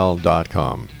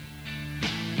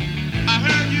 I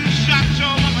heard you shot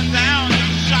your woman down, you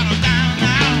shot her down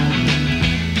now.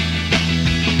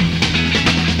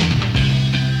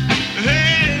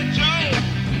 Hey, Joe.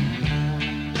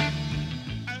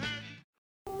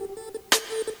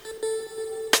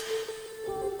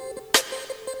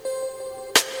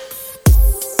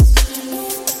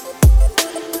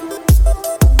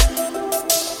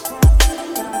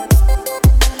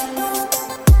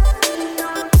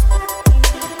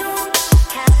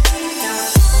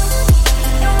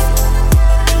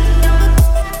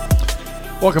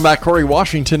 Welcome back. Corey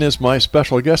Washington is my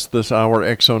special guest this hour.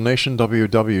 X Zone Nation,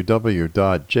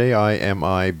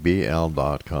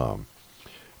 www.jimibl.com.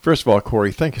 First of all,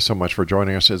 Corey, thank you so much for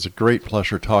joining us. It's a great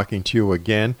pleasure talking to you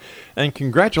again. And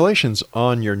congratulations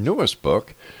on your newest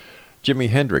book, Jimi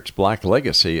Hendrix, Black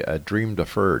Legacy, A Dream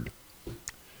Deferred.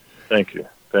 Thank you.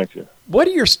 Thank you. What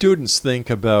do your students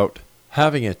think about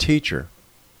having a teacher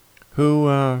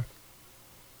who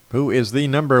is the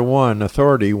number one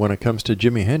authority when it comes to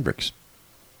Jimi Hendrix?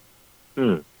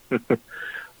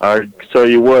 I tell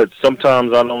you what,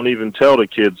 sometimes I don't even tell the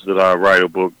kids that I write a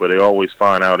book, but they always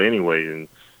find out anyway, and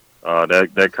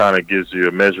that kind of gives you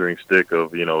a measuring stick of,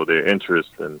 their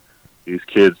interest. And these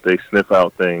kids, they sniff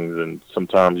out things, and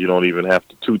sometimes you don't even have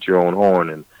to toot your own horn,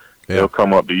 and they'll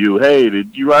come up to you, hey,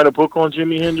 did you write a book on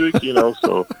Jimi Hendrix?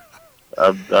 So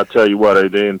I tell you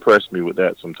what, they impress me with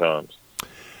that sometimes.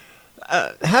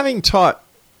 Having taught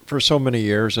for so many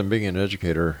years and being an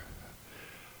educator,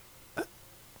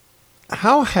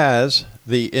 how has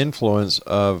the influence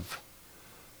of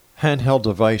handheld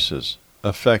devices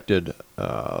affected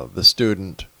the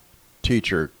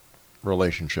student-teacher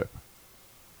relationship?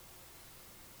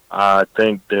 I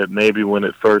think that maybe when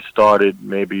it first started,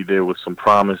 maybe there was some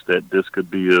promise that this could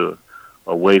be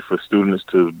a way for students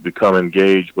to become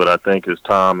engaged. But I think as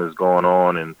time has gone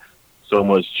on and so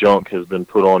much junk has been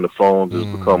put on the phones, it's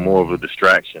become more of a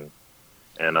distraction.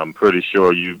 And I'm pretty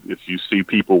sure if you see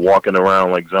people walking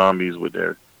around like zombies with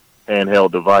their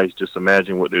handheld device, just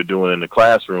imagine what they're doing in the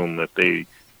classroom if they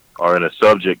are in a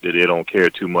subject that they don't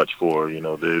care too much for.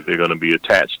 They're going to be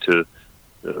attached to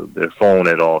their phone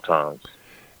at all times.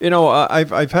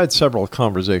 I've had several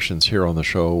conversations here on the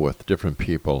show with different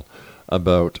people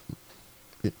about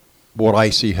what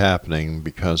I see happening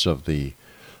because of the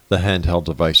handheld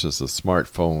devices, the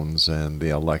smartphones and the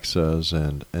Alexas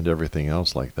and everything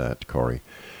else like that, Corey.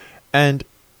 And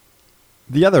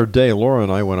the other day, Laura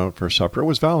and I went out for supper. It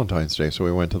was Valentine's Day, so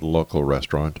we went to the local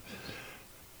restaurant.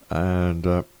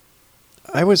 And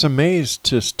I was amazed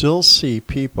to still see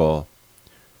people,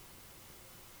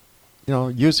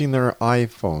 using their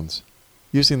iPhones,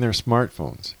 using their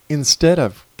smartphones, instead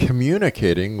of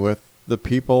communicating with the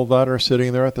people that are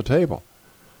sitting there at the table.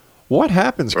 What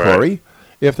happens, Corey,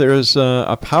 if there's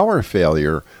a power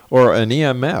failure or an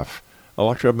EMF,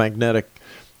 electromagnetic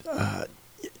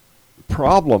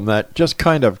problem that just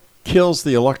kind of kills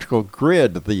the electrical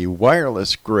grid, the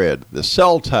wireless grid, the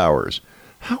cell towers?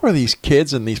 How are these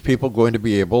kids and these people going to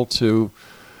be able to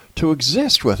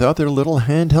exist without their little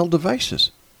handheld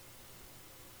devices?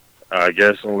 I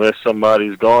guess unless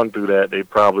somebody's gone through that, they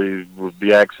probably would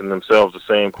be asking themselves the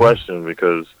same question,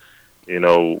 because,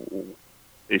 if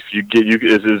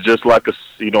it's just like a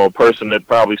person that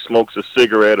probably smokes a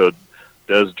cigarette or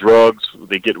does drugs,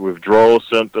 they get withdrawal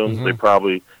symptoms. They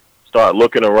probably start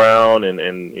looking around and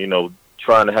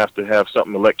trying to have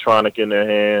something electronic in their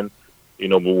hand.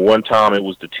 But one time it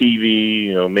was the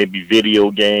TV, maybe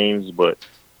video games. But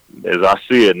as I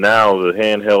see it now, the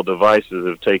handheld devices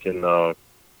have taken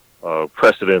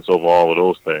precedence over all of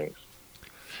those things.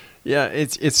 Yeah,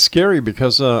 it's scary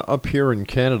because up here in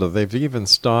Canada, they've even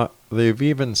stopped they've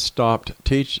even stopped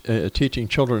teaching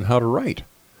children how to write.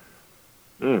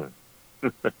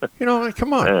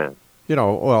 Come on. Man.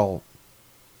 Well,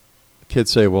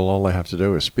 kids say, well, all I have to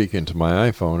do is speak into my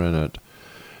iPhone,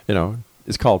 and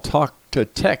it's called talk to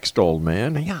text, old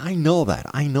man. Yeah, I know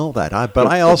that. But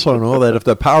I also know that if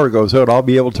the power goes out, I'll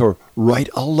be able to write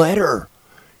a letter.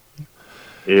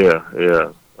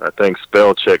 Yeah. I think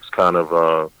spell checks kind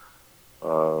of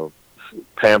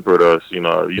pampered us.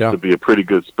 I used to be a pretty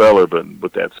good speller, but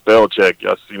with that spell check,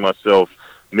 I see myself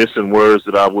missing words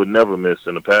that I would never miss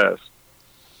in the past.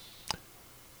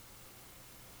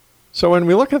 So when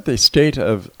we look at the state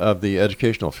of the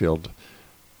educational field,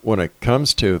 when it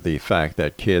comes to the fact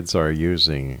that kids are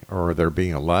using, or they're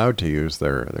being allowed to use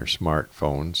their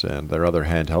smartphones and their other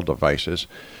handheld devices,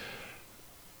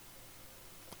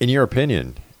 in your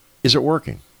opinion, is it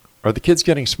working? Are the kids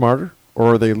getting smarter,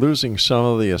 or are they losing some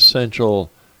of the essential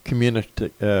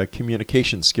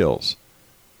communication skills?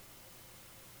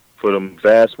 For the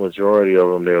vast majority of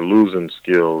them, they're losing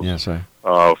skills. Yes,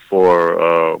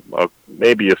 for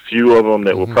maybe a few of them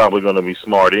that were probably going to be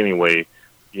smart anyway,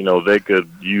 they could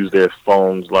use their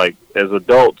phones. Like as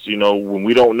adults, when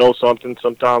we don't know something,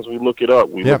 sometimes we look it up.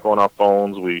 We look on our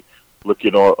phones, we look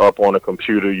it up on a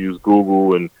computer, use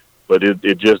Google, but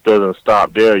it just doesn't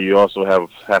stop there. You also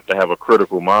have to have a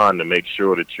critical mind to make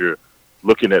sure that you're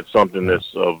looking at something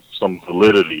that's of some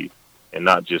validity and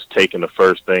not just taking the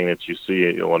first thing that you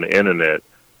see on the internet.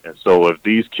 And so if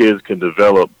these kids can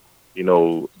develop,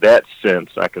 that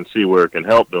sense, I can see where it can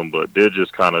help them, but they're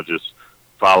just kind of just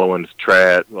following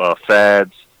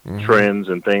fads, trends,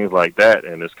 and things like that,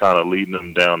 and it's kind of leading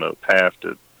them down a path,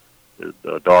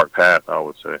 a dark path, I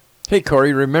would say. Hey,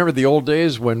 Corey, remember the old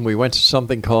days when we went to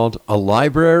something called a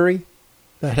library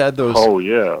that had those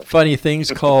funny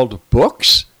things called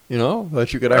books,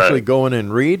 that you could actually go in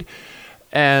and read?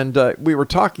 And we were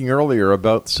talking earlier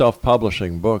about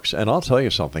self-publishing books, and I'll tell you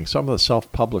something. Some of the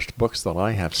self-published books that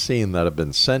I have seen that have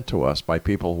been sent to us by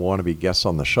people who want to be guests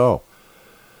on the show,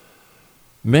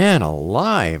 man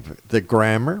alive, the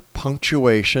grammar,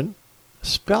 punctuation,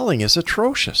 spelling is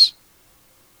atrocious.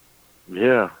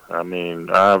 Yeah, I mean,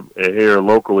 here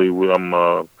locally,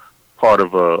 I'm part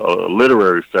of a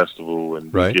literary festival,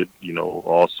 and we get,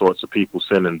 all sorts of people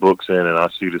sending books in, and I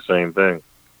see the same thing.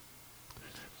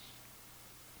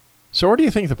 So where do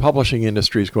you think the publishing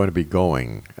industry is going to be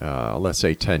going, let's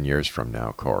say 10 years from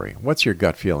now, Corey? What's your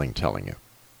gut feeling telling you?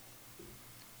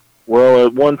 Well,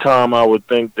 at one time I would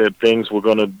think that things were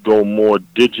going to go more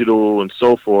digital and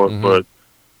so forth, but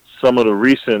some of the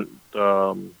recent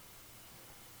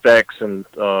facts and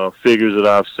figures that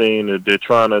I've seen, they're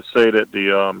trying to say that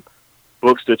the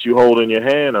books that you hold in your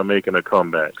hand are making a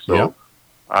comeback. So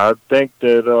I think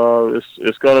that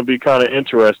it's going to be kind of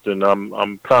interesting.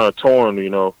 I'm kind of torn,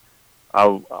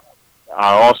 I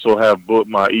also have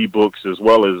my ebooks as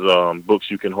well as books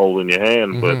you can hold in your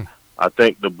hand, but I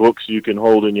think the books you can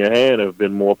hold in your hand have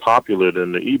been more popular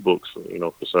than the ebooks,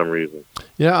 for some reason.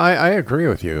 Yeah, I agree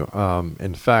with you.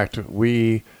 In fact,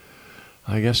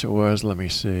 I guess it was, let me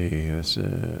see,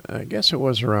 I guess it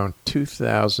was around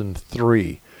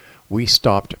 2003, we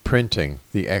stopped printing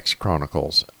the X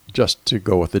Chronicles just to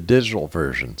go with the digital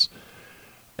versions.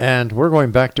 And we're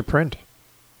going back to print,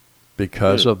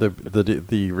 because of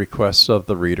the requests of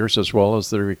the readers as well as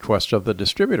the request of the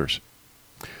distributors.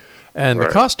 And the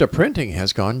cost of printing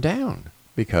has gone down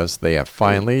because they have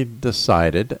finally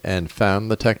decided and found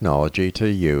the technology to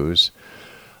use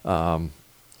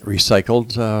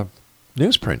recycled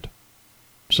newsprint.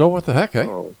 So what the heck, eh?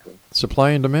 Oh, okay. Supply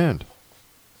and demand.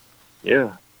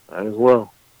 Yeah, might as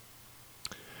well.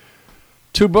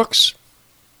 2 books.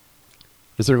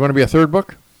 Is there going to be a 3rd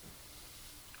book?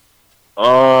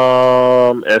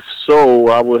 If so,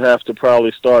 I would have to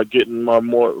probably start getting my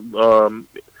more.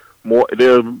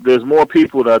 There's more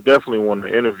people that I definitely want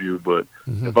to interview, but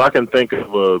if I can think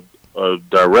of a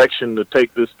direction to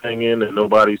take this thing in and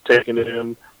nobody's taking it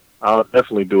in, I'll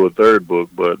definitely do a 3rd book.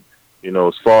 But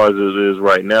as far as it is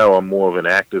right now, I'm more of an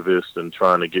activist and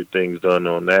trying to get things done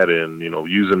on that end.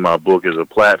 Using my book as a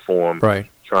platform,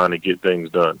 trying to get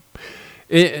things done.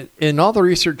 In all the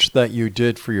research that you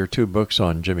did for your 2 books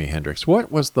on Jimi Hendrix,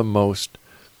 what was the most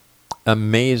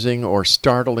amazing or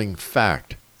startling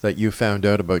fact that you found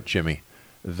out about Jimi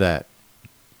that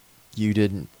you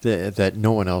didn't, that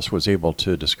no one else was able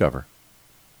to discover?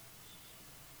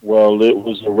 Well, it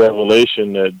was a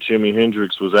revelation that Jimi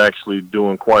Hendrix was actually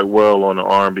doing quite well on the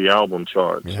R&B album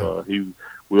charts. Yeah.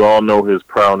 We all know his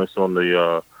prowess on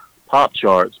the pop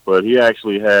charts, but he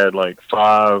actually had like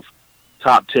 5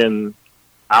 top 10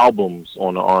 albums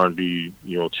on the R&B,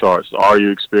 charts. The Are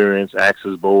You Experience,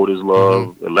 Axis Bold as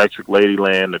Love, Electric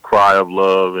Ladyland, The Cry of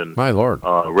Love, and my Lord,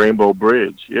 Rainbow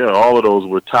Bridge. Yeah, all of those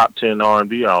were top 10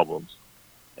 R&B albums.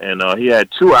 And he had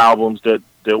 2 albums that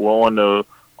were on the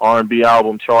R&B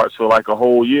album charts for like a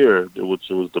whole year, which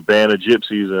was The Band of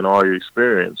Gypsies and Are You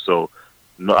Experience. So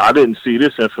no, I didn't see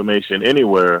this information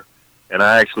anywhere, and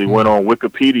I actually went on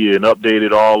Wikipedia and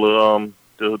updated all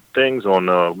the things on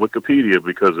Wikipedia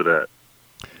because of that.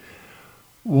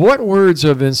 What words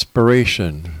of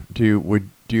inspiration do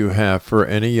you have for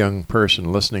any young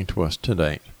person listening to us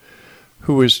tonight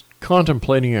who is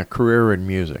contemplating a career in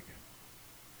music?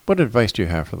 What advice do you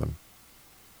have for them?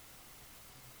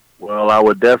 Well, I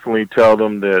would definitely tell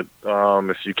them that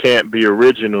if you can't be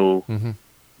original,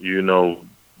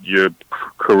 your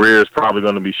career is probably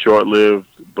going to be short-lived,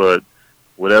 but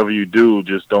whatever you do,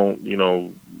 just don't,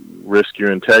 risk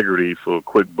your integrity for a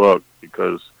quick buck,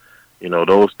 because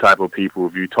those type of people,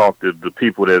 if you talk to the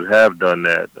people that have done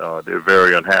that, they're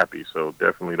very unhappy. So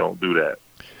definitely don't do that.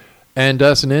 And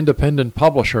as an independent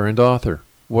publisher and author,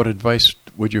 what advice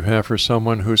would you have for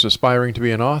someone who's aspiring to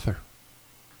be an author?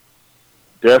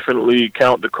 Definitely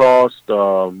count the cost,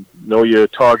 know your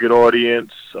target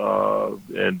audience,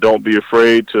 and don't be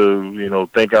afraid to,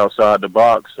 think outside the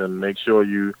box, and make sure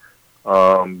you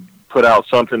put out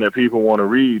something that people want to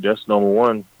read. That's number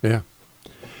one. Yeah.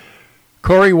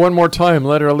 Corey, one more time,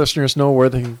 let our listeners know where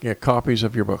they can get copies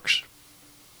of your books.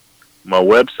 My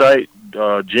website,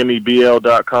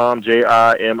 JimiBL.com,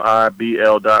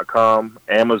 JIMIBL.com,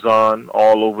 Amazon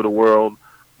all over the world,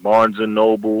 Barnes &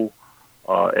 Noble,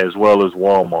 as well as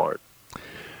Walmart.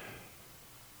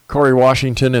 Corey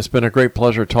Washington, it's been a great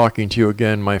pleasure talking to you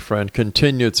again, my friend.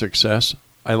 Continued success.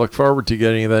 I look forward to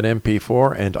getting that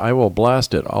MP4, and I will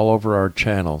blast it all over our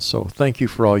channel. So thank you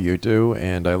for all you do,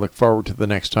 and I look forward to the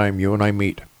next time you and I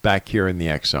meet back here in the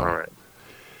X Zone. All right.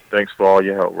 Thanks for all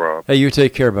your help, Rob. Hey, you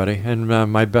take care, buddy, and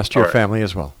my best to your family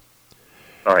as well.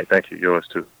 All right, thank you. Yours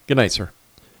too. Good night, sir.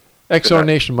 X Zone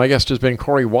Nation, my guest has been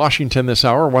Corey Washington this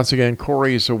hour. Once again,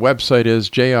 Corey's website is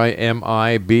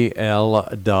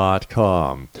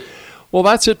JIMIBL.com. Well,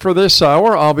 that's it for this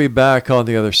hour. I'll be back on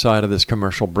the other side of this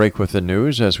commercial break with the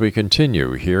news as we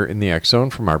continue here in the X Zone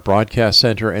from our broadcast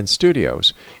center and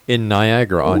studios in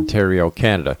Niagara, Ontario,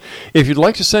 Canada. If you'd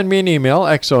like to send me an email,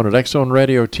 xzone at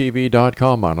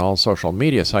xzoneradiotv.com, on all social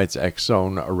media sites, X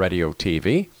Zone Radio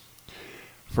TV.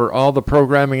 For all the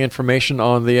programming information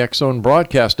on the X Zone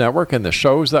Broadcast Network and the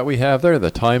shows that we have there,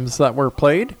 the times that were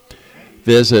played,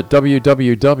 visit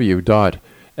www.xzbn.net.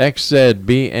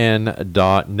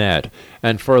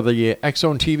 And for the X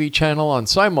Zone TV channel on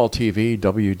Simul TV,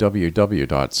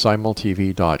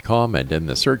 www.simultv.com, and in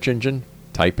the search engine,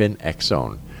 type in X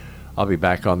Zone. I'll be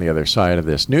back on the other side of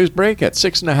this news break at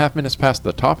 6.5 minutes past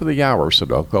the top of the hour, so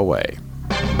don't go away.